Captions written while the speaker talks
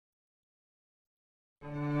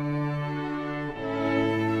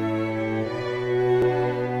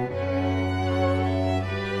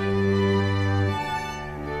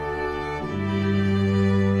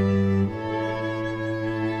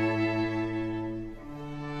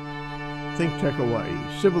ThinkTech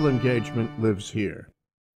Hawaii. Civil engagement lives here.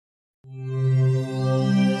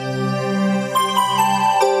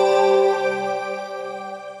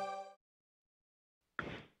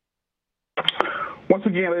 Once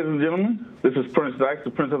again, ladies and gentlemen, this is Prince Dykes,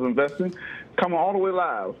 the Prince of Investing, coming all the way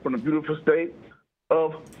live from the beautiful state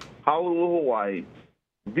of Honolulu, Hawaii,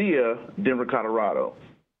 via Denver, Colorado.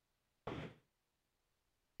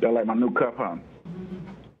 Y'all like my new cup, huh?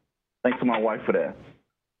 Thanks to my wife for that.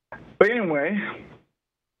 But anyway,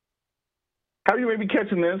 how you may be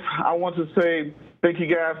catching this, I want to say thank you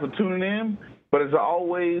guys for tuning in. But as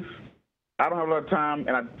always, I don't have a lot of time,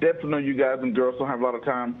 and I definitely know you guys and girls don't have a lot of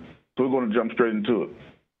time, so we're going to jump straight into it.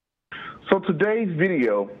 So today's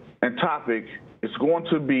video and topic is going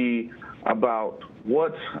to be about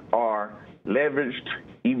what are leveraged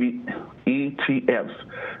ETFs.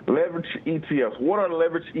 Leveraged ETFs. What are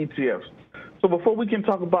leveraged ETFs? So before we can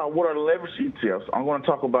talk about what are leveraged ETFs, I'm going to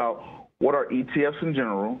talk about what are ETFs in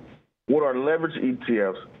general, what are leveraged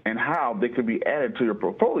ETFs, and how they could be added to your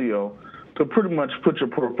portfolio to pretty much put your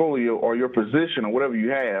portfolio or your position or whatever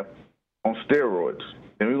you have on steroids.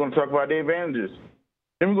 Then we're going to talk about the advantages.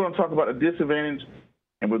 Then we're going to talk about the disadvantage,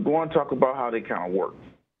 and we're going to talk about how they kind of work.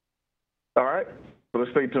 All right? So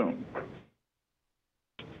let's stay tuned.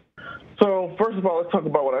 So first of all, let's talk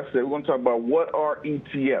about what I said. We're going to talk about what are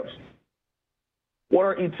ETFs. What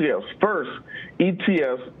are ETFs? First,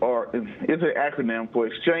 ETFs is an acronym for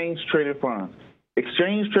Exchange Traded Funds.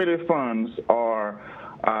 Exchange Traded Funds are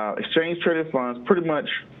pretty much,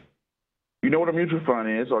 you know what a mutual fund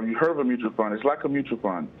is, or you heard of a mutual fund. It's like a mutual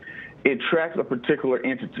fund. It tracks a particular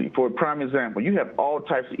entity. For a prime example, you have all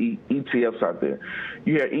types of ETFs out there.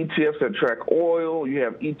 You have ETFs that track oil. You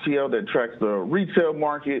have ETF that tracks the retail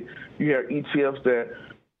market. You have ETFs that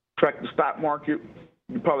track the stock market.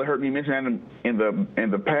 You probably heard me mention that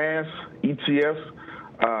in the past. ETFs,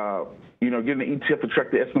 getting an ETF to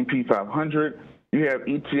track the S&P 500. You have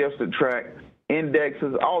ETFs that track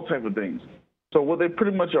indexes, all types of things. So what they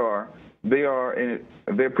pretty much are,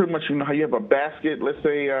 they're pretty much, how you have a basket, let's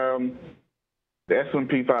say the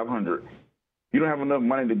S&P 500. You don't have enough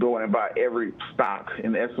money to go in and buy every stock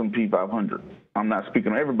in the S&P 500. I'm not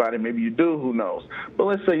speaking to everybody. Maybe you do, who knows. But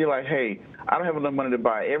let's say you're like, hey, I don't have enough money to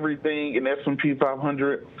buy everything in the S&P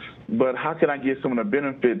 500, but how can I get some of the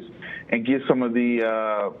benefits and get some of the,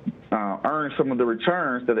 earn some of the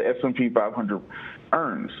returns that the S&P 500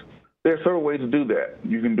 earns? There are several ways to do that.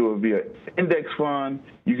 You can do it via index fund.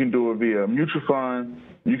 You can do it via mutual fund.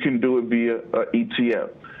 You can do it via ETF.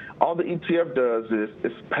 All the ETF does is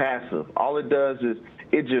it's passive. All it does is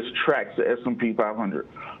it just tracks the S&P 500.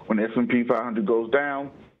 When the S&P 500 goes down,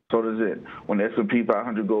 so does it. When the S&P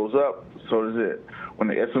 500 goes up, so does it. When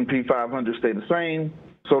the S&P 500 stay the same,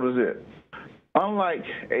 so does it. Unlike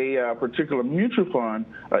a particular mutual fund,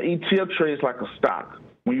 an ETF trades like a stock.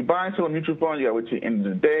 When you buy and sell a mutual fund, you got to wait till the end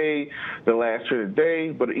of the day, the last traded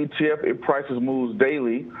day. But an ETF, it prices moves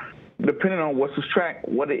daily, depending on what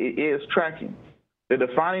it is tracking. The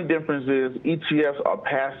defining difference is ETFs are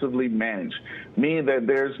passively managed, meaning that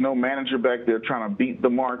there's no manager back there trying to beat the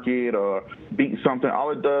market or beat something.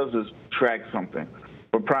 All it does is track something.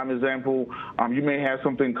 For prime example, you may have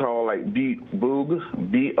something called like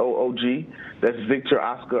VOOG, V-O-O-G. That's Victor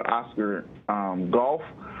Oscar Golf,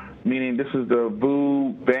 meaning this is the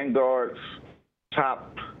VOOG Vanguard's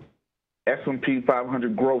top S&P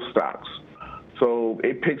 500 growth stocks. So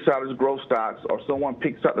it picks out its growth stocks, or someone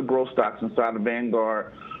picks out the growth stocks inside the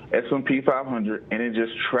Vanguard S&P 500, and it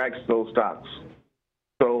just tracks those stocks.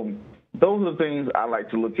 So those are the things I like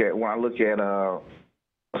to look at when I look at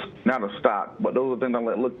not a stock, but those are the things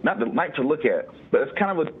I like to look at. But it's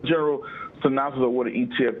kind of a general synopsis of what an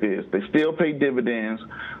ETF is. They still pay dividends.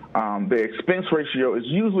 Their expense ratio is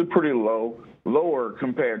usually pretty lower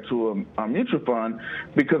compared to a mutual fund,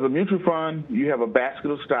 because a mutual fund, you have a basket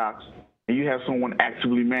of stocks, and you have someone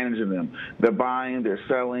actively managing them. They're buying, they're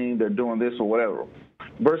selling, they're doing this or whatever.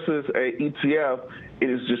 Versus a ETF, it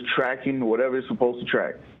is just tracking whatever it's supposed to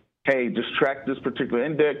track. Hey, just track this particular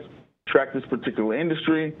index, track this particular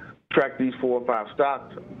industry, track these 4 or 5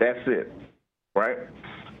 stocks. That's it, right?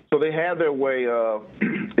 So they have their way of,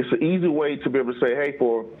 it's an easy way to be able to say, hey,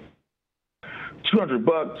 for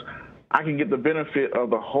 $200, I can get the benefit of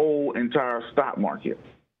the whole entire stock market,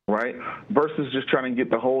 right? Versus just trying to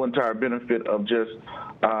get the whole entire benefit of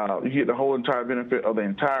you get the whole entire benefit of the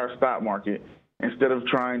entire stock market instead of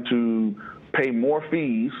trying to pay more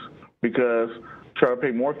fees, because try to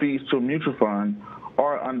pay more fees to a mutual fund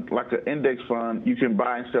or like an index fund, you can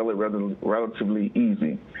buy and sell it relatively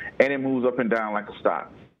easy, and it moves up and down like a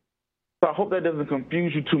stock. So I hope that doesn't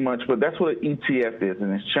confuse you too much, but that's what an ETF is,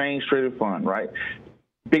 an exchange traded fund, right?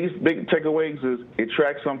 big takeaways is it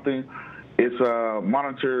tracks something. It's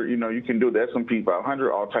monitor. You can do the S&P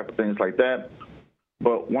 500, all type of things like that.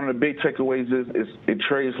 But one of the big takeaways is it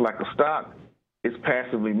trades like a stock. It's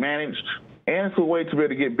passively managed, and it's a way to be able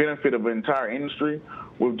to get benefit of an entire industry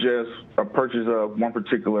with just a purchase of one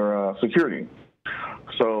particular security.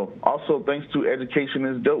 So also, thanks to Education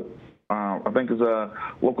is Dope. I think it's a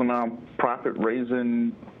local nonprofit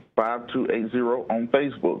raising 5280 on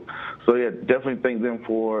Facebook. So yeah, definitely thank them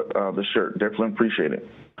for the shirt. Definitely appreciate it.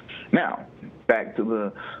 Now, back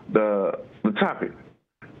to the topic.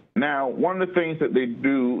 Now, one of the things that they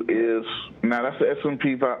do is, now that's the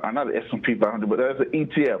S&P, not the S&P 500, but that's the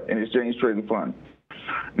ETF, an exchange traded fund.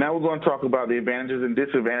 Now we're going to talk about the advantages and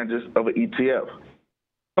disadvantages of an ETF.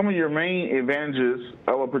 Some of your main advantages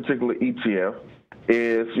of a particular ETF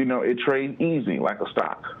is, it trades easy like a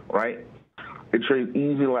stock, right? It trades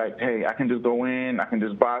easy like, hey, I can just go in, I can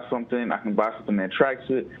just buy something, I can buy something that tracks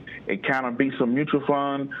it. It kind of beats a mutual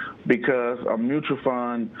fund because a mutual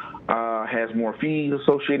fund has more fees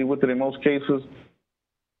associated with it in most cases.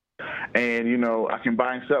 And, I can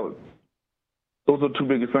buy and sell it. Those are two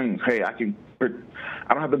biggest things. Hey, I don't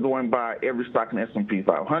have to go and buy every stock in the S&P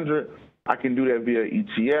 500. I can do that via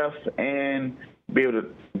ETF and be able to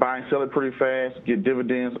buy and sell it pretty fast, get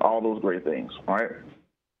dividends, all those great things, all right?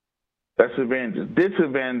 That's advantages.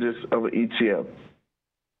 Disadvantages of an ETF.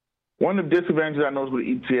 One of the disadvantages I noticed with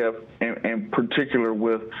ETF, and in particular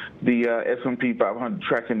with the S&P 500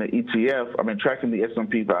 tracking the ETF, tracking the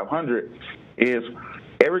S&P 500, is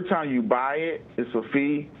every time you buy it, it's a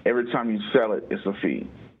fee. Every time you sell it, it's a fee.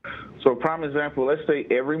 So, prime example, let's say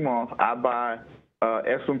every month I buy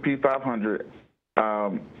S&P 500.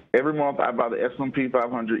 Every month I buy the S&P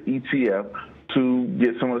 500 ETF to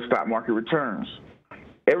get some of the stock market returns.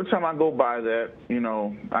 Every time I go buy that,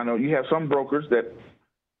 I know you have some brokers that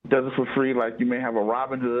does it for free, like you may have a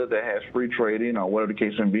Robinhood that has free trading or whatever the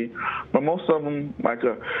case may be. But most of them, like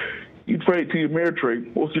you trade to your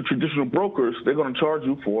Ameritrade, most of your traditional brokers, they're going to charge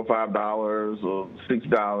you $4 or $5 or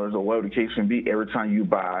 $6 or whatever the case may be every time you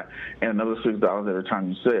buy, and another $6 every time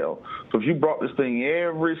you sell. So if you brought this thing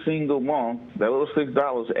every single month, that little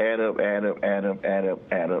 $6 add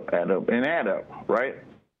up, right?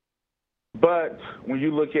 But when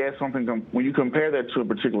you look at something, when you compare that to a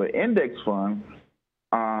particular index fund,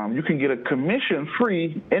 you can get a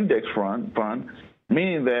commission-free index fund,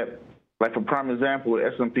 meaning that, like for prime example, with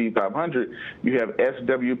S&P 500, you have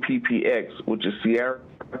SWPPX, which is Sierra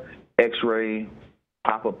X-ray,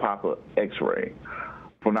 Papa X-ray.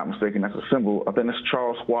 If I'm not mistaken, that's a symbol. I think that's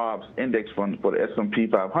Charles Schwab's index fund for the S&P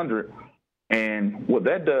 500. And what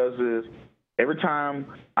that does is every time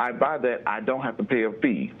I buy that, I don't have to pay a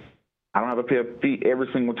fee. I don't have to pay a fee every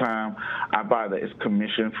single time I buy that. It's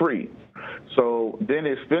commission-free. So then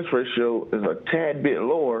the expense ratio is a tad bit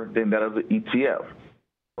lower than that of the ETF,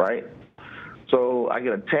 right? So I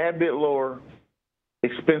get a tad bit lower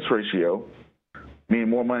expense ratio, meaning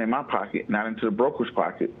more money in my pocket, not into the broker's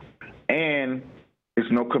pocket, and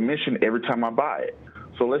it's no commission every time I buy it.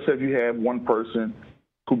 So let's say if you have one person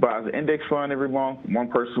who buys an index fund every month, one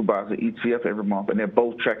person who buys an ETF every month, and they're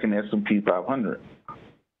both tracking the S&P 500.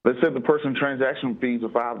 Let's say the person transaction fees are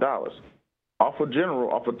 $5. Off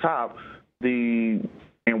the top, in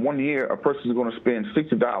 1 year, a person is going to spend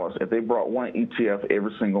 $60 if they brought one ETF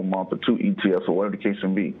every single month or two ETFs or whatever the case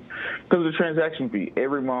may be. Because of the transaction fee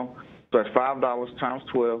every month, so that's $5 times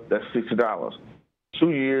 12, that's $60. 2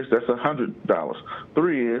 years, that's $100.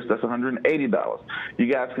 3 years, that's $180. You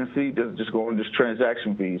guys can see just going just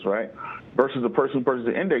transaction fees, right? Versus the person who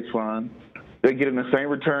purchases an index fund, they're getting the same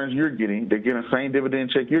returns you're getting. They're getting the same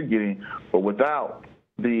dividend check you're getting, but without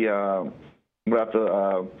the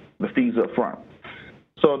fees up front.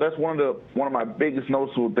 So that's one of my biggest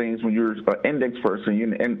noticeable things when you're an index person,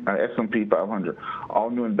 you're in S&P 500.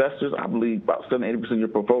 All new investors, I believe about 70-80% of your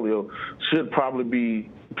portfolio should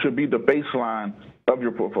be the baseline of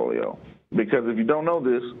your portfolio. Because if you don't know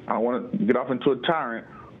this, I want to get off into a tyrant,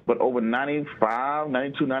 but over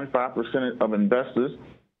 95% of investors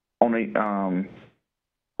over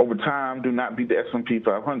time do not beat the S&P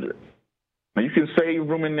 500. Now, you can save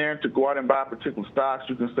room in there to go out and buy particular stocks.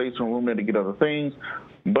 You can save some room there to get other things,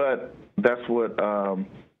 but that's one of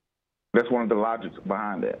the logics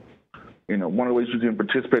behind that. One of the ways you can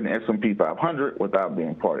participate in the S&P 500 without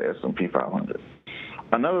being part of S&P 500.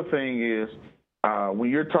 Another thing is when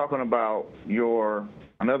you're talking about now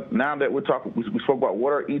that we spoke about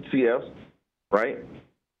what are ETFs, right?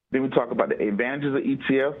 Then we talk about the advantages of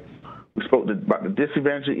ETF. We spoke about the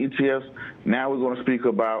disadvantages of ETFs. Now we're going to speak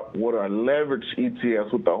about what are leveraged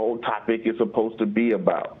ETFs, what the whole topic is supposed to be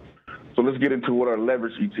about. So let's get into what are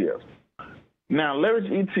leveraged ETFs. Now, leverage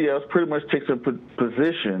ETFs pretty much takes a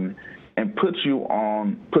position and puts it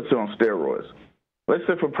on steroids. Let's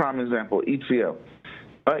say, for prime example, ETF.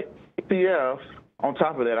 ETF, on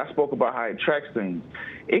top of that, I spoke about how it tracks things.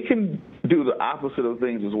 It can do the opposite of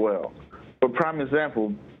things as well. For prime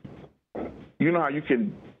example, you know how you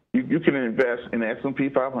can invest in the S&P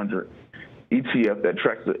 500 ETF that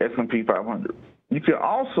tracks the S&P 500. You can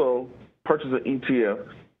also purchase an ETF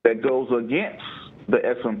that goes against the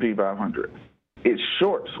S&P 500. It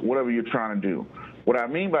shorts whatever you're trying to do. What I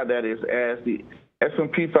mean by that is, as the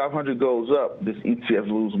S&P 500 goes up, this ETF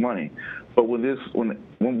lose money. But when the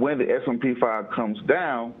S&P 500 comes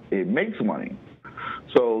down, it makes money.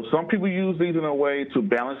 So some people use these in a way to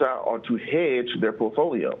balance out or to hedge their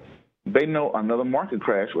portfolio. They know another market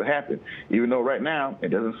crash will happen, even though right now it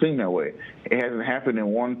doesn't seem that way. It hasn't happened in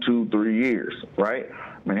 1, 2, 3 years, right?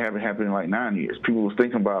 I mean, it hasn't happened in like 9 years. People was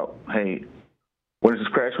thinking about, hey, when is this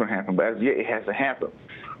crash going to happen? But as yet, it hasn't happened.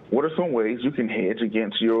 What are some ways you can hedge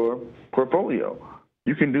against your portfolio?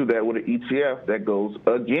 You can do that with an ETF that goes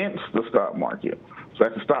against the stock market. So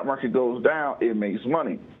as the stock market goes down, it makes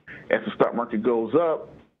money. As the stock market goes up,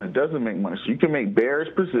 it doesn't make money. So you can make bearish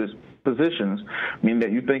positions, meaning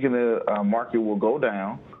that you're thinking the market will go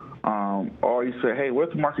down, or you say, hey, what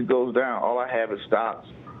if the market goes down? All I have is stocks.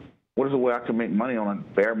 What is the way I can make money on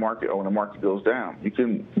a bear market or when the market goes down? You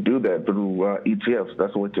can do that through ETFs.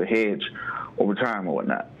 That's a way to hedge over time or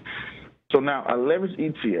whatnot. So now a leveraged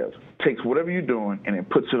ETF takes whatever you're doing and it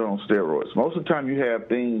puts it on steroids. Most of the time you have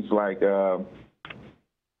things like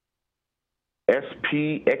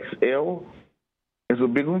SPXL is a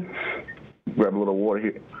big one. Grab a little water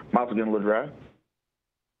here. Mouth's getting a little dry.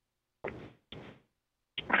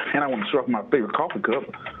 And I want to show off my favorite coffee cup,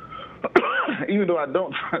 even though I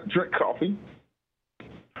don't drink coffee.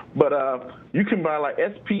 But you can buy like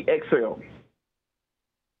SPXL.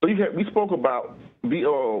 So we spoke about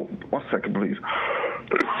VOO. 1 second, please.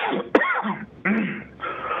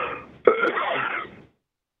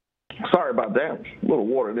 Sorry about that. A little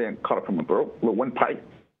water then caught up in my throat, a little windpipe.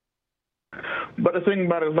 But the thing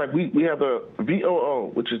about it is, like, we have the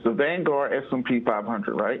VOO, which is the Vanguard S&P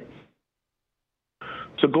 500, right?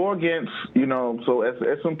 To go against, so as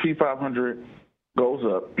the S&P 500 goes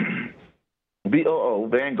up, VOO,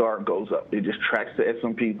 Vanguard, goes up. It just tracks the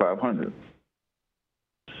S&P 500.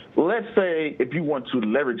 Let's say if you want to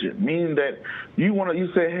leverage it, meaning that you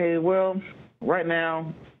say, hey, well, right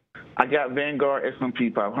now I got Vanguard S&P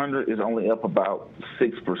 500 is only up about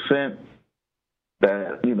 6%.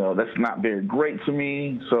 That's not very great to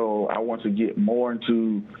me. So I want to get more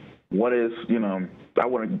into what is, I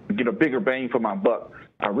want to get a bigger bang for my buck.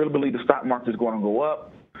 I really believe the stock market is going to go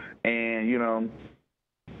up, and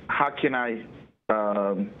how can I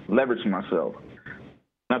leverage myself?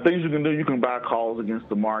 Now, things you can do, you can buy calls against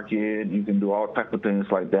the market. You can do all types of things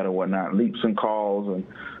like that and whatnot, leaps and calls and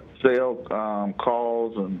sell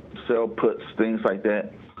calls and sell puts, things like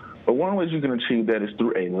that. But one of the ways you can achieve that is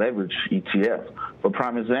through a leverage ETF. For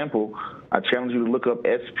prime example, I challenge you to look up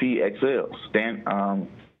SPXL,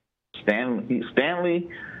 Stanley,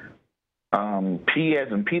 P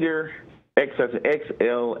as in Peter, X as in X,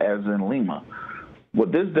 L as in Lima.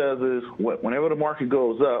 What this does is, whenever the market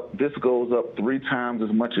goes up, this goes up 3 times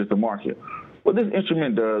as much as the market. What this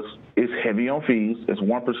instrument does is heavy on fees. It's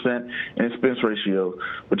 1% in expense ratio,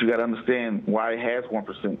 but you got to understand why it has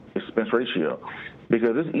 1% expense ratio.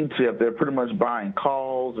 Because this ETF, they're pretty much buying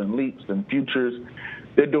calls and leaps and futures.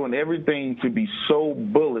 They're doing everything to be so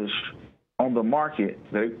bullish on the market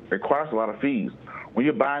that it requires a lot of fees. When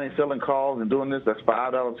you're buying and selling calls and doing this, that's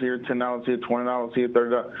 $5 here, $10 here, $20 here,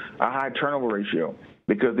 $30, a high turnover ratio,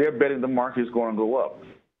 because they're betting the market is going to go up.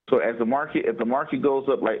 So if the market goes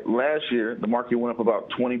up, like last year, the market went up about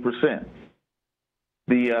 20%.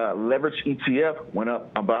 The leveraged ETF went up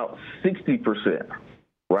about 60%,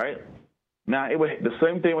 right? Now, the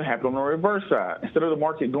same thing would happen on the reverse side. Instead of the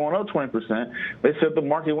market going up 20%, they said the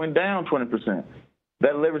market went down 20%.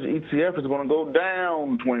 That leveraged ETF is going to go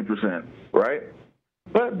down 20%, right?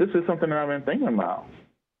 But this is something that I've been thinking about.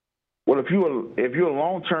 Well, if you're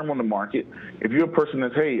long-term on the market, if you're a person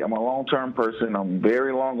that's, hey, I'm a long-term person, I'm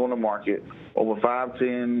very long on the market, over 5,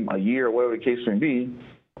 10, a year, whatever the case may be,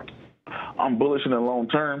 I'm bullish in the long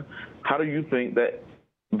term, how do you think that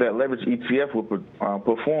leverage ETF will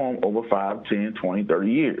perform over 5, 10, 20,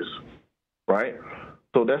 30 years, right?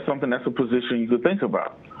 So that's a position you could think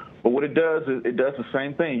about. But what it does is it does the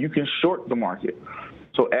same thing. You can short the market.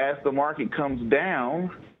 So as the market comes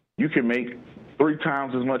down, you can make 3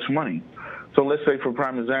 times as much money. So let's say, for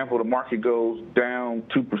prime example, the market goes down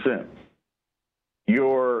 2%.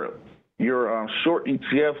 Your short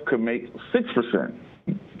ETF could make 6%.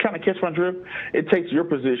 kind of catch my drift? It takes your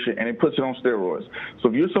position and it puts it on steroids. So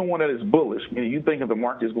if you're someone that is bullish, meaning you think if the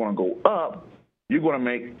market is going to go up, you're going to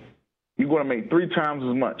make 3 times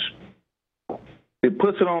as much. It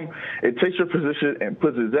puts it on. It takes your position and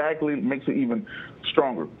makes it even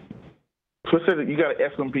stronger. So let's say that you got an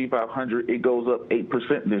S&P 500, it goes up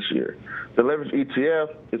 8% this year. The leverage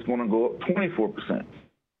ETF is going to go up 24%,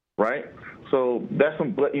 right? So that's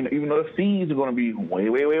some, even though the fees are going to be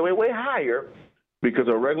way higher, because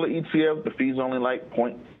a regular ETF, the fees are only like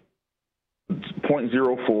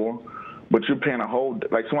 0.04, but you're paying a whole,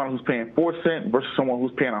 like someone who's paying 4 cents versus someone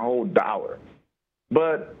who's paying a whole $1.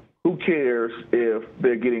 But who cares if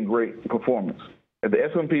they're getting great performance? If the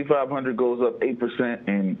S&P 500 goes up 8%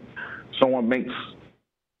 and someone makes,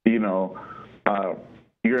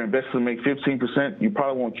 your investors make 15%, you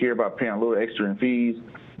probably won't care about paying a little extra in fees,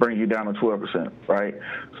 bring you down to 12%, right?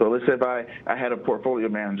 So let's say if I had a portfolio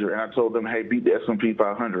manager and I told them, hey, beat the S&P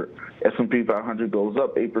 500. S&P 500 goes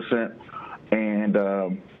up 8%, and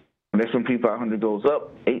the S&P 500 goes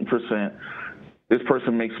up 8%. This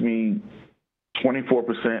person makes me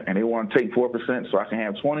 24%, and they want to take 4% so I can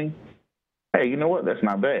have 20. Hey, you know what? That's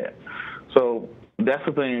not bad. So that's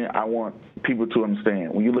the thing I want people to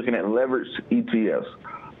understand. When you're looking at leveraged ETFs,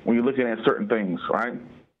 when you're looking at certain things, right?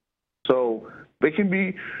 So they can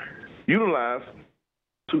be utilized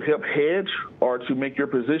to help hedge or to make your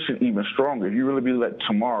position even stronger. If you really believe that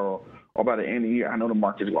tomorrow or by the end of the year, I know the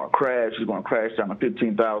market is going to crash. It's going to crash down to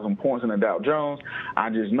 15,000 points in the Dow Jones. I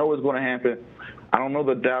just know it's going to happen. I don't know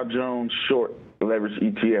the Dow Jones short leverage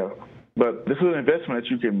ETF, but this is an investment that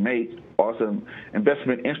you can make, or it's an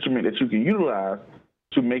investment instrument that you can utilize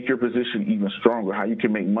to make your position even stronger, how you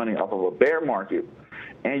can make money off of a bear market,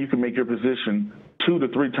 and you can make your position 2 to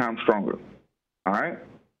 3 times stronger. All right?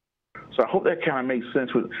 So I hope that kind of makes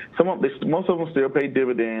sense. Most of them still pay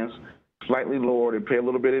dividends, slightly lower. They pay a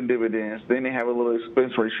little bit in dividends. Then they have a little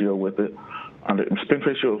expense ratio with it. The expense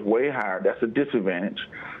ratio is way higher. That's a disadvantage.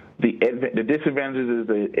 The disadvantage is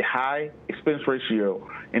a high expense ratio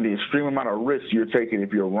and the extreme amount of risk you're taking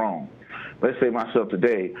if you're wrong. Let's say myself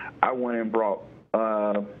today, I went and brought,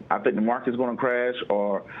 I think the market's going to crash,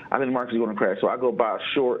 or I think the market's going to crash, so I go buy a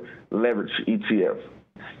short leverage ETF.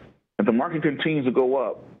 If the market continues to go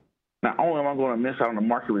up, not only am I going to miss out on the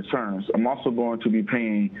market returns, I'm also going to be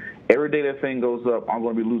paying, every day that thing goes up, I'm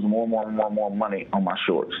going to be losing more money on my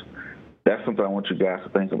shorts. That's something I want you guys to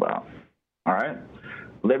think about. All right?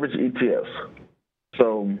 Leverage ETFs.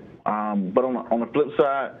 So, but on the flip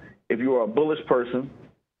side, if you are a bullish person,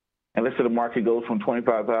 and let's say the market goes from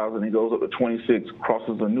 25,000, it goes up to 26,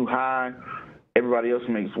 crosses a new high, everybody else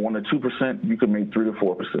makes 1 to 2%, you can make 3 to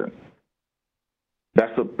 4%.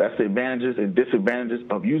 That's the advantages and disadvantages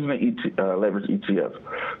of using an leverage ETF.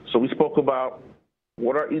 So we spoke about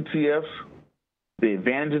what are ETFs, the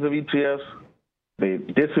advantages of ETFs, the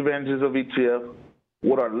disadvantages of ETFs,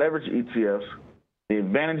 what are leverage ETFs, the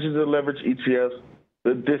advantages of leverage ETFs,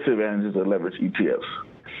 the disadvantages of leverage ETFs.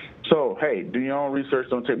 So, hey, do your own research.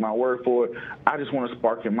 Don't take my word for it. I just want to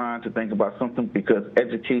spark your mind to think about something, because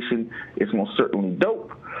education is most certainly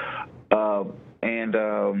dope.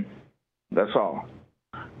 That's all.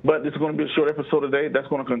 But this is going to be a short episode today. That's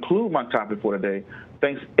going to conclude my topic for today.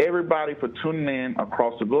 Thanks, everybody, for tuning in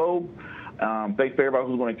across the globe. Thanks for everybody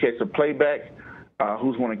who's going to catch the playback,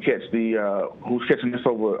 who's going to catch who's catching this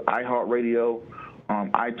over iHeartRadio,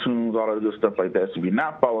 iTunes, all that good stuff like that. So if you're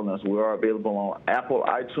not following us, we are available on Apple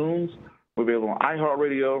iTunes. We're available on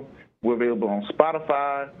iHeartRadio. We're available on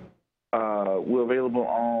Spotify. We're available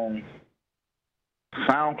on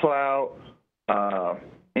SoundCloud,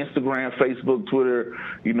 Instagram, Facebook, Twitter,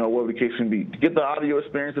 whatever the case can be. Get the audio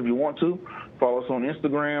experience if you want to. Follow us on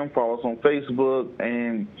Instagram, follow us on Facebook,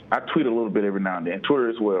 and I tweet a little bit every now and then, Twitter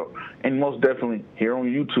as well. And most definitely, here on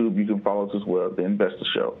YouTube, you can follow us as well, The Investor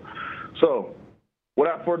Show. So,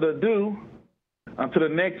 without further ado, until the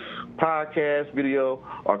next podcast, video,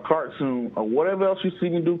 or cartoon, or whatever else you see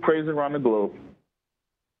me do crazy around the globe,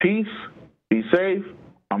 peace, be safe,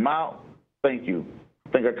 I'm out, thank you.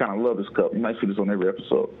 I think I kind of love this cup. You might see this on every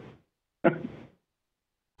episode.